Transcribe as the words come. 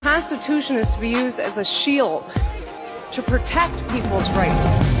Constitution is to be used as a shield to protect people's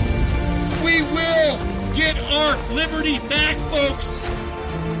rights. We will get our liberty back, folks.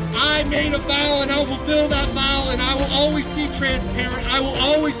 I made a vow, and I will fulfill that vow, and I will always be transparent. I will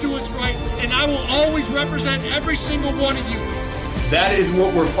always do what's right, and I will always represent every single one of you. That is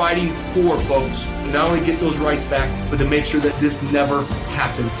what we're fighting for, folks. Not only get those rights back, but to make sure that this never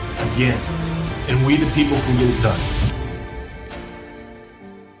happens again. And we, the people, can get it done.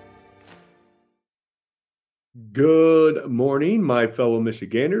 Good morning, my fellow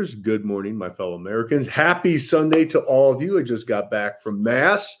Michiganders. Good morning, my fellow Americans. Happy Sunday to all of you. I just got back from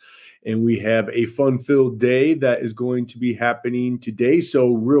Mass, and we have a fun-filled day that is going to be happening today.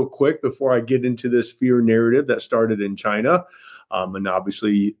 So real quick, before I get into this fear narrative that started in China, and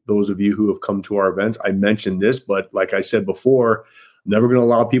obviously those of you who have come to our events, I mentioned this, but like I said before, never going to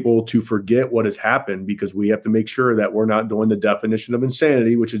allow people to forget what has happened, because we have to make sure that we're not doing the definition of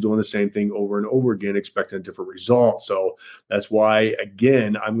insanity, which is doing the same thing over and over again, expecting a different result. So that's why,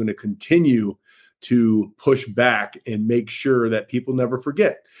 again, I'm going to continue to push back and make sure that people never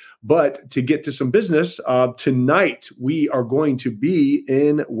forget. But to get to some business, tonight we are going to be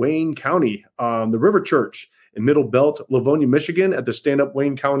in Wayne County, the River Church in Middle Belt, Livonia, Michigan, at the Stand Up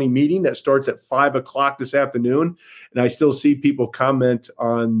Wayne County meeting that starts at 5 o'clock this afternoon. And I still see people comment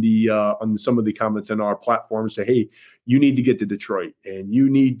on some of the comments in our platform, say, hey, you need to get to Detroit and you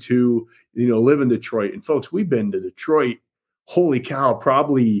need to, live in Detroit. And folks, we've been to Detroit, holy cow,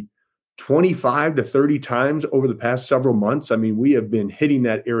 probably 25 to 30 times over the past several months. I mean, we have been hitting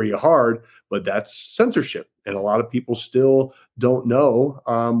that area hard, but that's censorship. And a lot of people still don't know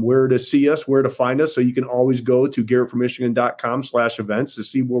where to see us, where to find us. So you can always go to GarrettForMichigan.com/events to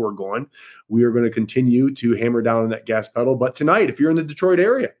see where we're going. We are going to continue to hammer down on that gas pedal. But tonight, if you're in the Detroit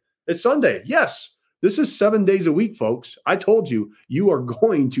area, it's Sunday. Yes, this is 7 days a week, folks. I told you, you are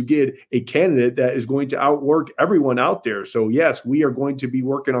going to get a candidate that is going to outwork everyone out there. So yes, we are going to be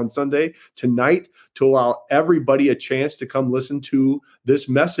working on Sunday tonight to allow everybody a chance to come listen to this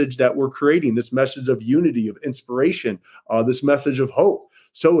message that we're creating, this message of unity, of inspiration, this message of hope.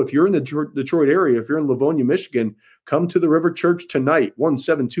 So if you're in the Detroit area, if you're in Livonia, Michigan, come to the River Church tonight,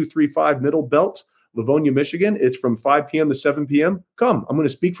 17235 Middle Belt, Livonia, Michigan. It's from 5 p.m. to 7 p.m. Come. I'm going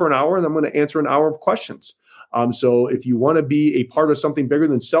to speak for an hour, and I'm going to answer an hour of questions. So if you want to be a part of something bigger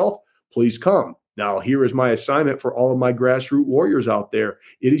than self, please come. Now, here is my assignment for all of my grassroots warriors out there.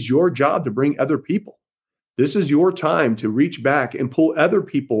 It is your job to bring other people. This is your time to reach back and pull other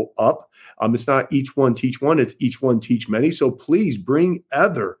people up. It's not each one teach one. It's each one teach many. So please bring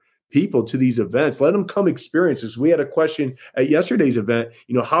other people to these events. Let them come experience this. We had a question at yesterday's event,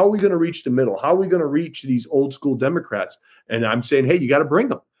 how are we going to reach the middle? How are we going to reach these old school Democrats? And I'm saying, hey, you got to bring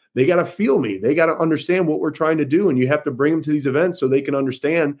them. They got to feel me. They got to understand what we're trying to do. And you have to bring them to these events so they can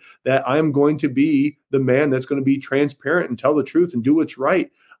understand that I'm going to be the man that's going to be transparent and tell the truth and do what's right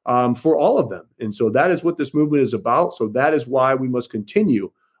for all of them. And so that is what this movement is about. So that is why we must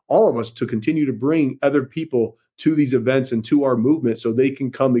continue, all of us, to continue to bring other people to these events and to our movement so they can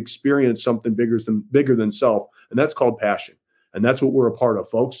come experience something bigger than self. And that's called passion. And that's what we're a part of,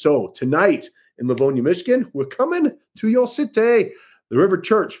 folks. So tonight in Livonia, Michigan, we're coming to your city, the River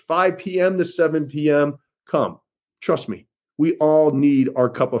Church, 5 p.m. to 7 p.m. Come. Trust me. We all need our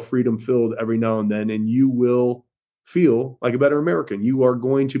cup of freedom filled every now and then, and you will feel like a better American. You are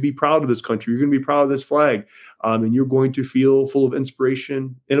going to be proud of this country. You're going to be proud of this flag, and you're going to feel full of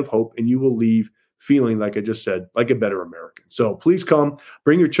inspiration and of hope, and you will leave feeling, like I just said, like a better American. So please come,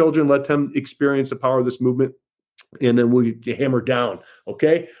 bring your children, let them experience the power of this movement, and then we'll hammer down,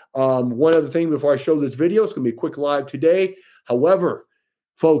 okay? One other thing before I show this video, it's going to be a quick live today. However,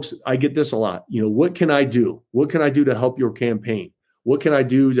 folks, I get this a lot. What can I do? What can I do to help your campaign? What can I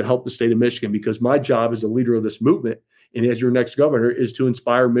do to help the state of Michigan? Because my job as a leader of this movement and as your next governor is to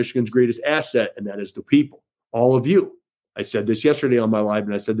inspire Michigan's greatest asset, and that is the people, all of you. I said this yesterday on my live,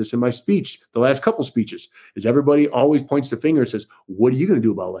 and I said this in my speech, the last couple speeches, is everybody always points the finger and says, what are you going to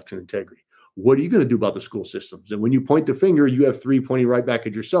do about election integrity? What are you going to do about the school systems? And when you point the finger, you have three pointing right back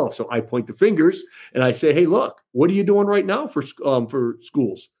at yourself. So I point the fingers and I say, hey, look, what are you doing right now for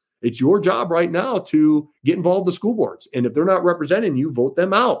schools? It's your job right now to get involved with the school boards. And if they're not representing you, vote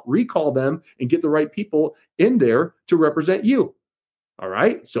them out, recall them, and get the right people in there to represent you. All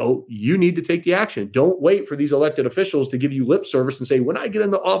right. So you need to take the action. Don't wait for these elected officials to give you lip service and say, when I get in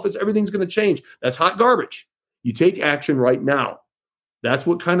the office, everything's going to change. That's hot garbage. You take action right now. That's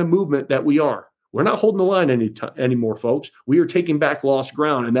what kind of movement that we are. We're not holding the line anymore, folks. We are taking back lost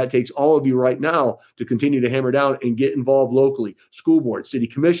ground, and that takes all of you right now to continue to hammer down and get involved locally. School board, city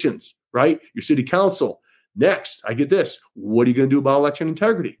commissions, right? Your city council. Next, I get this. What are you going to do about election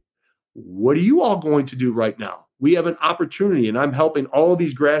integrity? What are you all going to do right now? We have an opportunity, and I'm helping all of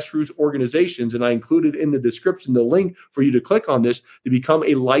these grassroots organizations, and I included in the description the link for you to click on this to become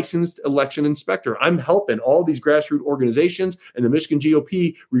a licensed election inspector. I'm helping all these grassroots organizations and the Michigan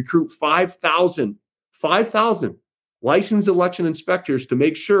GOP recruit 5,000 licensed election inspectors to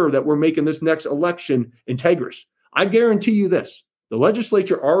make sure that we're making this next election integrous. I guarantee you this. The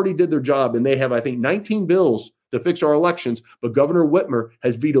legislature already did their job, and they have, I think, 19 bills to fix our elections, but Governor Whitmer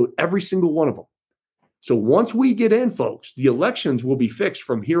has vetoed every single one of them. So once we get in, folks, the elections will be fixed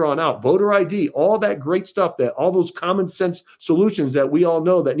from here on out. Voter ID, all that great stuff, that all those common sense solutions that we all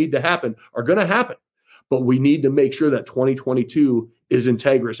know that need to happen are going to happen. But we need to make sure that 2022 is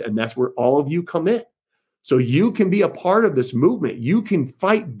integrous, and that's where all of you come in. So you can be a part of this movement. You can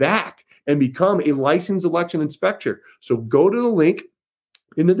fight back and become a licensed election inspector. So go to the link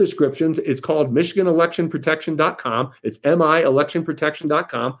in the descriptions. It's called MichiganElectionProtection.com. It's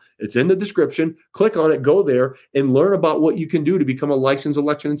MIElectionProtection.com. It's in the description. Click on it, go there, and learn about what you can do to become a licensed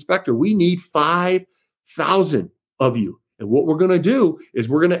election inspector. We need 5,000 of you. And what we're going to do is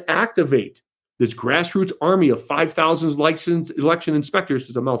we're going to activate this grassroots army of 5,000 licensed election inspectors.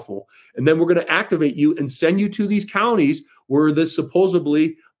 Is a mouthful. And then we're going to activate you and send you to these counties where this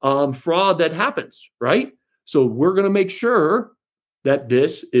supposedly fraud that happens, right? So we're going to make sure that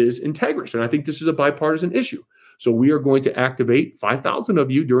this is integrous. And I think this is a bipartisan issue. So we are going to activate 5,000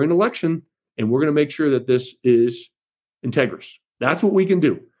 of you during election, and we're going to make sure that this is integrous. That's what we can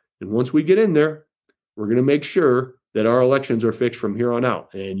do. And once we get in there, we're going to make sure that our elections are fixed from here on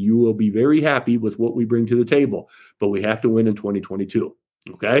out. And you will be very happy with what we bring to the table. But we have to win in 2022.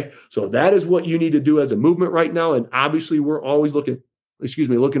 Okay? So that is what you need to do as a movement right now. And obviously, we're always looking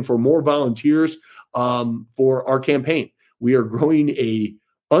for more volunteers for our campaign. We are growing a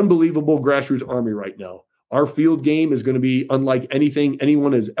unbelievable grassroots army right now. Our field game is going to be unlike anything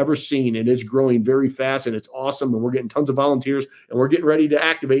anyone has ever seen, and it's growing very fast, and it's awesome, and we're getting tons of volunteers, and we're getting ready to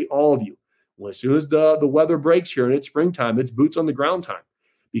activate all of you. Well, as soon as the weather breaks here and it's springtime, it's boots on the ground time,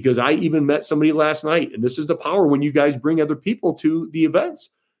 because I even met somebody last night, and this is the power when you guys bring other people to the events.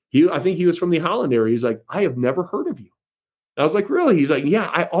 I think he was from the Holland area. He's like, I have never heard of you. And I was like, really? He's like,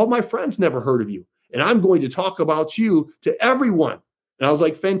 yeah, all my friends never heard of you. And I'm going to talk about you to everyone. And I was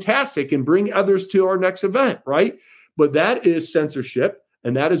like, fantastic, and bring others to our next event, right? But that is censorship.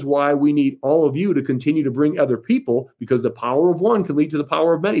 And that is why we need all of you to continue to bring other people, because the power of one can lead to the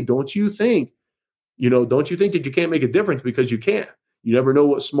power of many. Don't you think that you can't make a difference? Because you can. You never know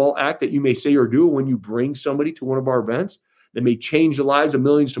what small act that you may say or do when you bring somebody to one of our events that may change the lives of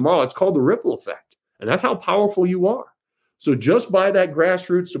millions tomorrow. It's called the ripple effect. And that's how powerful you are. So just by that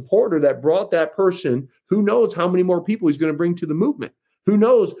grassroots supporter that brought that person, who knows how many more people he's going to bring to the movement? Who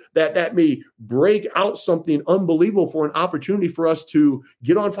knows that may break out something unbelievable for an opportunity for us to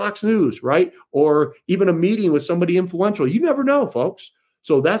get on Fox News, right? Or even a meeting with somebody influential. You never know, folks.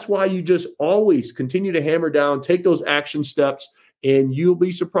 So that's why you just always continue to hammer down, take those action steps, and you'll be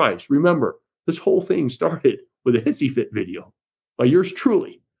surprised. Remember, this whole thing started with a Hissy Fit video by yours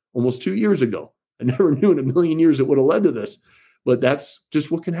truly almost 2 years ago. I never knew in a million years it would have led to this, but that's just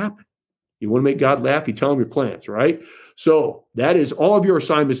what can happen. You want to make God laugh, you tell him your plans, right? So that is all of your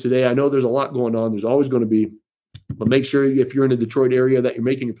assignments today. I know there's a lot going on. There's always going to be, but make sure if you're in the Detroit area that you're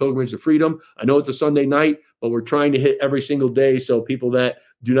making your pilgrimage to freedom. I know it's a Sunday night, but we're trying to hit every single day. So people that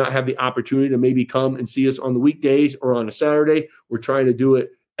do not have the opportunity to maybe come and see us on the weekdays or on a Saturday, we're trying to do it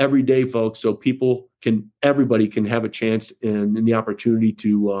every day, folks. So everybody can have a chance and the opportunity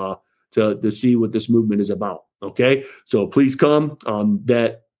to see what this movement is about. Okay. So please come.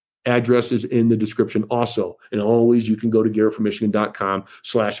 That address is in the description also. And always you can go to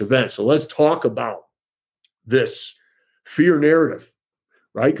GarrettForMichigan.com/events. So let's talk about this fear narrative,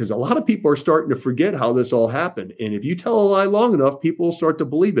 right? Because a lot of people are starting to forget how this all happened. And if you tell a lie long enough, people will start to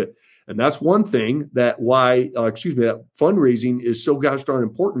believe it. And that's one thing that fundraising is so gosh darn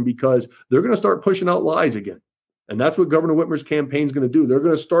important, because they're going to start pushing out lies again. And that's what Governor Whitmer's campaign is going to do. They're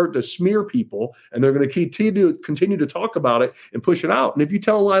going to start to smear people, and they're going to continue to talk about it and push it out. And if you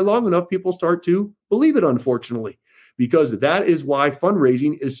tell a lie long enough, people start to believe it, unfortunately, because that is why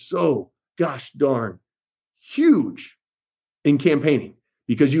fundraising is so gosh darn huge in campaigning,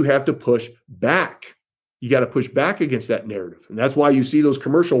 because you have to push back. You got to push back against that narrative. And that's why you see those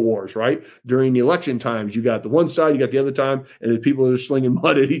commercial wars, right? During the election times, you got the one side, you got the other time, and the people are slinging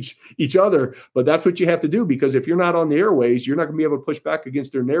mud at each other. But that's what you have to do, because if you're not on the airways, you're not going to be able to push back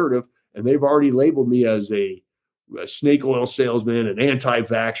against their narrative. And they've already labeled me as a snake oil salesman, an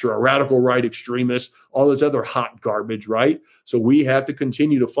anti-vaxxer, a radical right extremist, all this other hot garbage, right? So we have to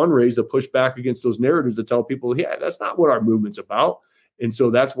continue to fundraise to push back against those narratives to tell people, yeah, that's not what our movement's about. And so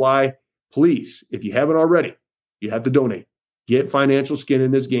that's why please, if you haven't already, you have to donate. Get financial skin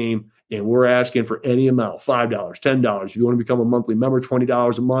in this game, and we're asking for any amount, $5, $10. If you want to become a monthly member,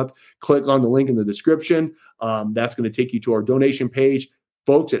 $20 a month, click on the link in the description. That's going to take you to our donation page.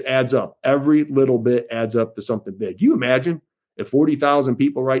 Folks, it adds up. Every little bit adds up to something big. Can you imagine if 40,000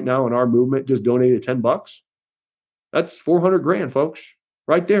 people right now in our movement just donated $10? That's 400 grand, folks,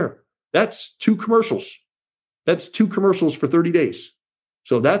 right there. That's 2 commercials. That's 2 commercials for 30 days.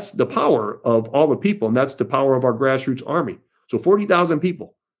 So that's the power of all the people, and that's the power of our grassroots army. So 40,000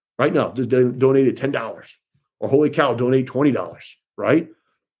 people right now just donated $10, or holy cow, donate $20, right?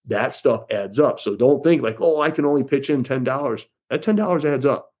 That stuff adds up. So don't think like, oh, I can only pitch in $10. That $10 adds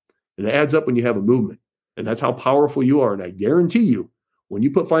up, and it adds up when you have a movement, and that's how powerful you are. And I guarantee you, when you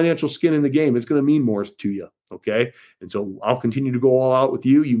put financial skin in the game, it's going to mean more to you, okay? And so I'll continue to go all out with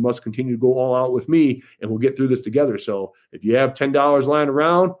you. You must continue to go all out with me, and we'll get through this together. So if you have $10 lying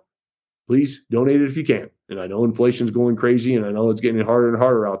around, please donate it if you can. And I know inflation's going crazy, and I know it's getting harder and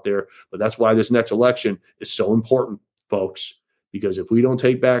harder out there, but that's why this next election is so important, folks, because if we don't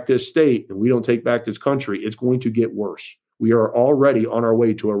take back this state and we don't take back this country, it's going to get worse. We are already on our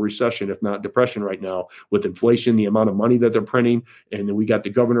way to a recession, if not depression right now, with inflation, the amount of money that they're printing. And then we got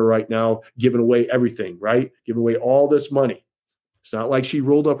the governor right now giving away everything, right? Giving away all this money. It's not like she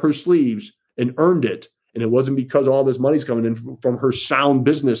rolled up her sleeves and earned it. And it wasn't because all this money's coming in from her sound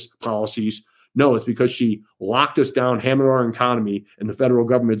business policies. No, it's because she locked us down, hammered our economy, and the federal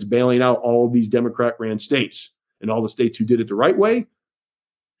government's bailing out all of these Democrat-ran states. And all the states who did it the right way,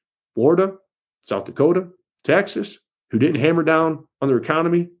 Florida, South Dakota, Texas, who didn't hammer down on their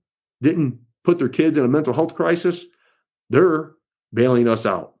economy, didn't put their kids in a mental health crisis, they're bailing us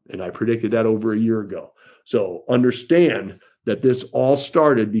out. And I predicted that over a year ago. So understand that this all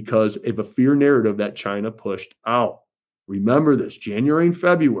started because of a fear narrative that China pushed out. Remember this, January and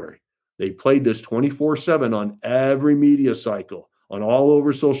February, they played this 24/7 on every media cycle, on all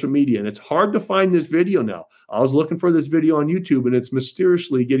over social media. And it's hard to find this video now. I was looking for this video on YouTube, and it's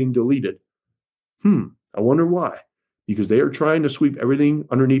mysteriously getting deleted. I wonder why. Because they are trying to sweep everything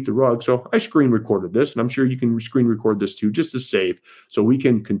underneath the rug. So I screen recorded this, and I'm sure you can screen record this too, just to save, so we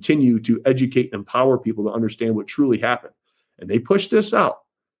can continue to educate and empower people to understand what truly happened. And they pushed this out,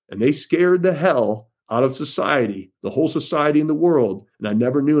 and they scared the hell out of society, the whole society in the world. And I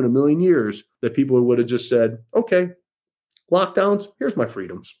never knew in a million years that people would have just said, okay, lockdowns, here's my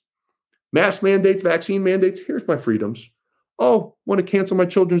freedoms. Mask mandates, vaccine mandates, here's my freedoms. Oh, want to cancel my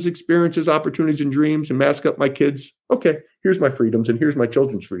children's experiences, opportunities, and dreams and mask up my kids? Okay, here's my freedoms, and here's my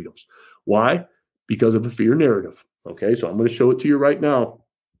children's freedoms. Why? Because of a fear narrative. Okay, so I'm going to show it to you right now.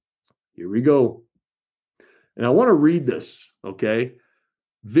 Here we go. And I want to read this, okay?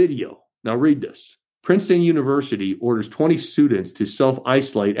 Video. Now read this. Princeton University orders 20 students to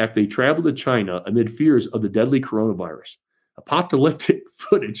self-isolate after they traveled to China amid fears of the deadly coronavirus. Apocalyptic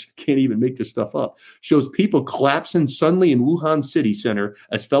footage, can't even make this stuff up, shows people collapsing suddenly in Wuhan city center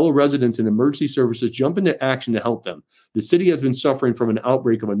as fellow residents and emergency services jump into action to help them. The city has been suffering from an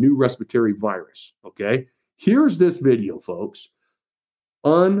outbreak of a new respiratory virus. Okay, here's this video, folks.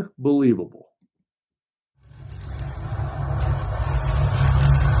 Unbelievable.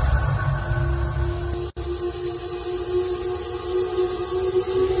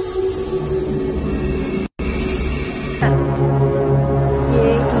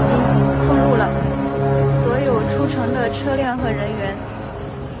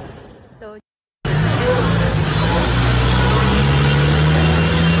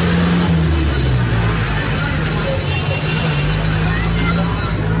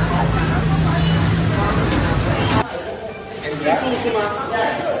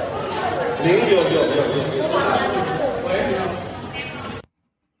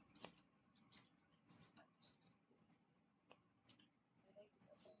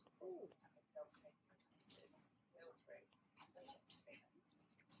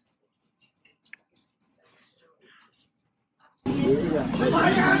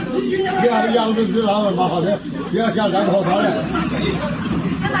样子知道了蛮好的，不要像咱口头的。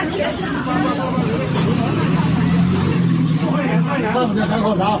看不见咱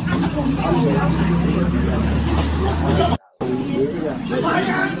口头。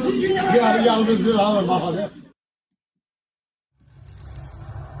样子知道了蛮好的。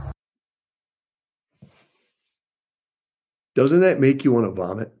Doesn't that make you want to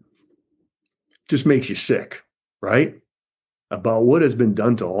vomit? Just makes you sick, right? About what has been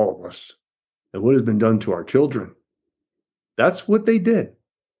done to all of us and what has been done to our children. That's what they did.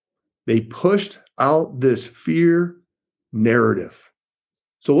 They pushed out this fear narrative.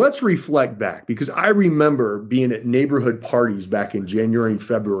 So let's reflect back, because I remember being at neighborhood parties back in January and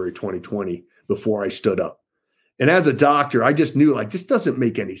February 2020 before I stood up. And as a doctor, I just knew, like, this doesn't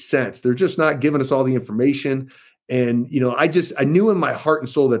make any sense. They're just not giving us all the information. And, I knew in my heart and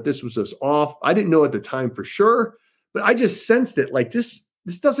soul that this was just off. I didn't know at the time for sure, but I just sensed it, like, this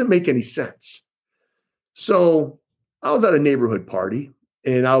doesn't make any sense. So I was at a neighborhood party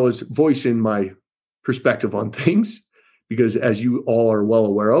and I was voicing my perspective on things, because as you all are well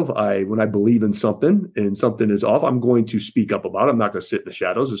aware of, when I believe in something and something is off, I'm going to speak up about it. I'm not going to sit in the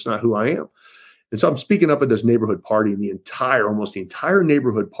shadows. It's not who I am. And so I'm speaking up at this neighborhood party, and almost the entire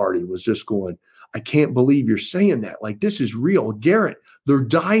neighborhood party was just going, I can't believe you're saying that. Like, this is real. Garrett, they're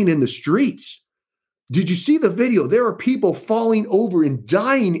dying in the streets. Did you see the video? There are people falling over and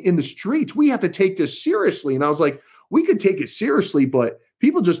dying in the streets. We have to take this seriously. And I was like, we could take it seriously, but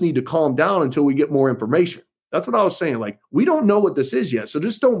people just need to calm down until we get more information. That's what I was saying. Like, we don't know what this is yet. So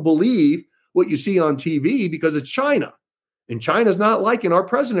just don't believe what you see on TV, because it's China. And China's not liking our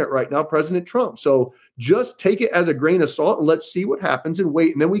president right now, President Trump. So just take it as a grain of salt and let's see what happens and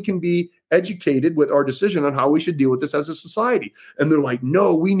wait. And then we can be educated with our decision on how we should deal with this as a society. And they're like,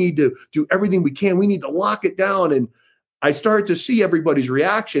 no, we need to do everything we can. We need to lock it down. And I started to see everybody's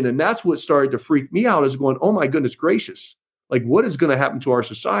reaction. And that's what started to freak me out, is going, oh my goodness gracious, like, what is going to happen to our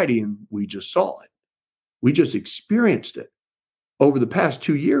society? And we just saw it. We just experienced it over the past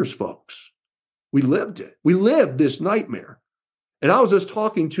 2 years, folks. We lived it. We lived this nightmare. And I was just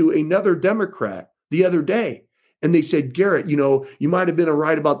talking to another Democrat the other day, and they said, Garrett, you might have been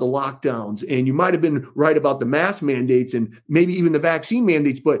right about the lockdowns, and you might have been right about the mask mandates and maybe even the vaccine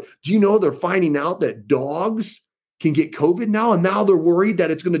mandates. But do you know they're finding out that dogs can get COVID now? And now they're worried that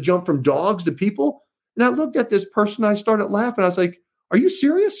it's going to jump from dogs to people. And I looked at this person, I started laughing. I was like, are you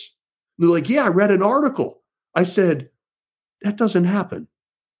serious? And they're like, yeah, I read an article. I said, that doesn't happen.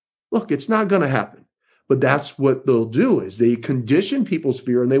 Look, it's not going to happen. But that's what they'll do, is they condition people's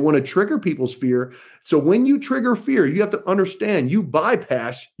fear, and they want to trigger people's fear. So when you trigger fear, you have to understand you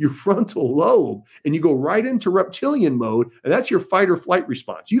bypass your frontal lobe and you go right into reptilian mode. And that's your fight or flight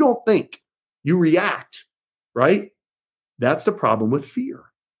response. You don't think, you react, right? That's the problem with fear.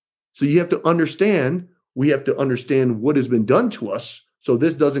 So you have to understand, we have to understand what has been done to us, so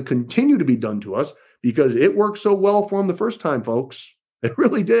this doesn't continue to be done to us, because it worked so well for them the first time, folks. It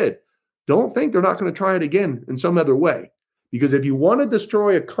really did. Don't think they're not going to try it again in some other way. Because if you want to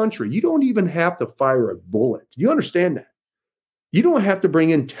destroy a country, you don't even have to fire a bullet. You understand that? You don't have to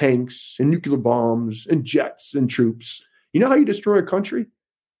bring in tanks and nuclear bombs and jets and troops. You know how you destroy a country?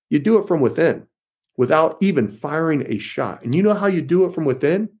 You do it from within without even firing a shot. And you know how you do it from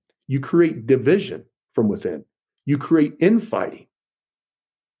within? You create division from within. You create infighting.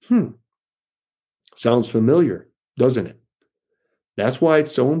 Sounds familiar, doesn't it? That's why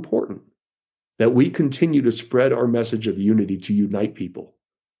it's so important that we continue to spread our message of unity, to unite people,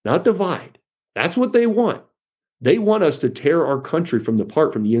 not divide. That's what they want. They want us to tear our country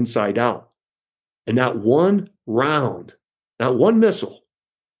apart from the inside out. And not one round, not one missile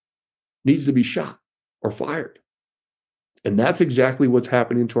needs to be shot or fired. And that's exactly what's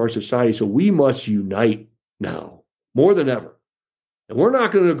happening to our society. So we must unite now more than ever. And we're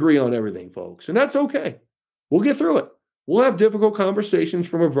not going to agree on everything, folks. And that's okay. We'll get through it. We'll have difficult conversations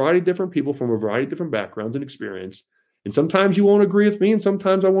from a variety of different people, from a variety of different backgrounds and experience. And sometimes you won't agree with me, and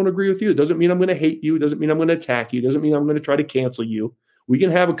sometimes I won't agree with you. It doesn't mean I'm going to hate you. It doesn't mean I'm going to attack you. It doesn't mean I'm going to try to cancel you. We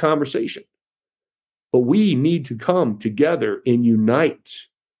can have a conversation. But we need to come together and unite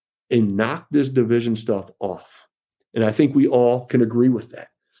and knock this division stuff off. And I think we all can agree with that.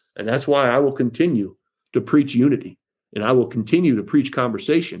 And that's why I will continue to preach unity. And I will continue to preach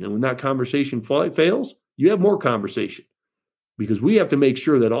conversation. And when that conversation fails, you have more conversation. Because we have to make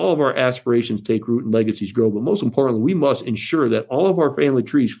sure that all of our aspirations take root and legacies grow. But most importantly, we must ensure that all of our family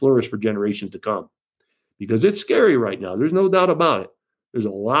trees flourish for generations to come. Because it's scary right now. There's no doubt about it. There's a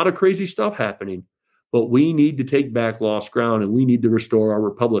lot of crazy stuff happening. But we need to take back lost ground, and we need to restore our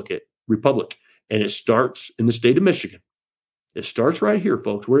republic. And it starts in the state of Michigan. It starts right here,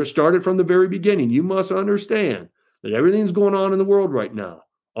 folks, where it started from the very beginning. You must understand that everything's going on in the world right now.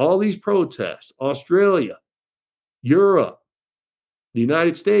 All these protests, Australia, Europe, the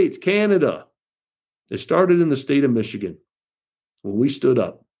United States, Canada. It started in the state of Michigan when we stood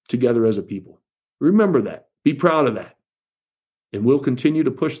up together as a people. Remember that. Be proud of that. And we'll continue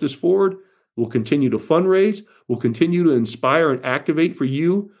to push this forward. We'll continue to fundraise. We'll continue to inspire and activate for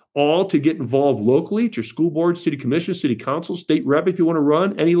you all to get involved locally at your school board, city commission, city council, state rep if you want to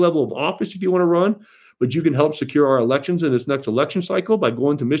run, any level of office if you want to run. But you can help secure our elections in this next election cycle by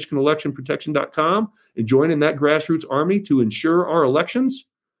going to MichiganElectionProtection.com and joining that grassroots army to ensure our elections.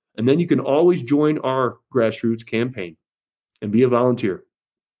 And then you can always join our grassroots campaign and be a volunteer.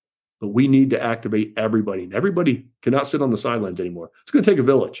 But we need to activate everybody. And everybody cannot sit on the sidelines anymore. It's going to take a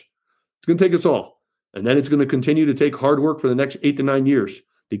village. It's going to take us all. And then it's going to continue to take hard work for the next 8 to 9 years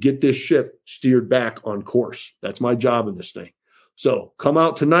to get this ship steered back on course. That's my job in this thing. So come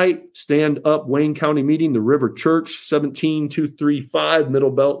out tonight, stand up, Wayne County meeting, the River Church, 17235 Middle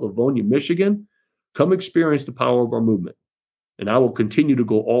Belt, Livonia, Michigan. Come experience the power of our movement. And I will continue to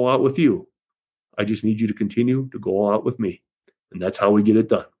go all out with you. I just need you to continue to go all out with me. And that's how we get it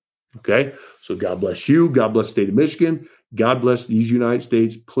done. Okay? So God bless you. God bless the state of Michigan. God bless these United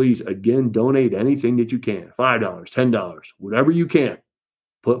States. Please, again, donate anything that you can. $5, $10, whatever you can.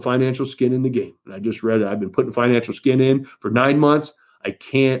 Put financial skin in the game. And I just read it. I've been putting financial skin in for 9 months. I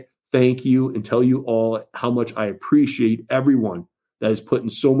can't thank you and tell you all how much I appreciate everyone that is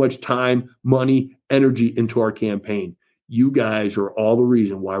putting so much time, money, energy into our campaign. You guys are all the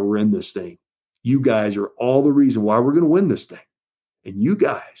reason why we're in this thing. You guys are all the reason why we're going to win this thing. And you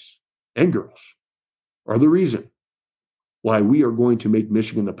guys and girls are the reason why we are going to make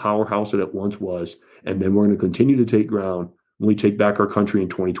Michigan the powerhouse that it once was. And then we're going to continue to take ground when we take back our country in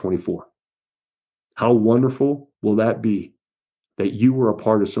 2024. How wonderful will that be that you were a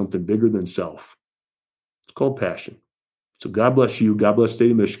part of something bigger than self? It's called passion. So God bless you. God bless the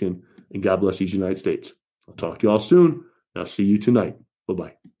state of Michigan. And God bless these United States. I'll talk to you all soon. And I'll see you tonight.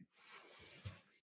 Bye-bye.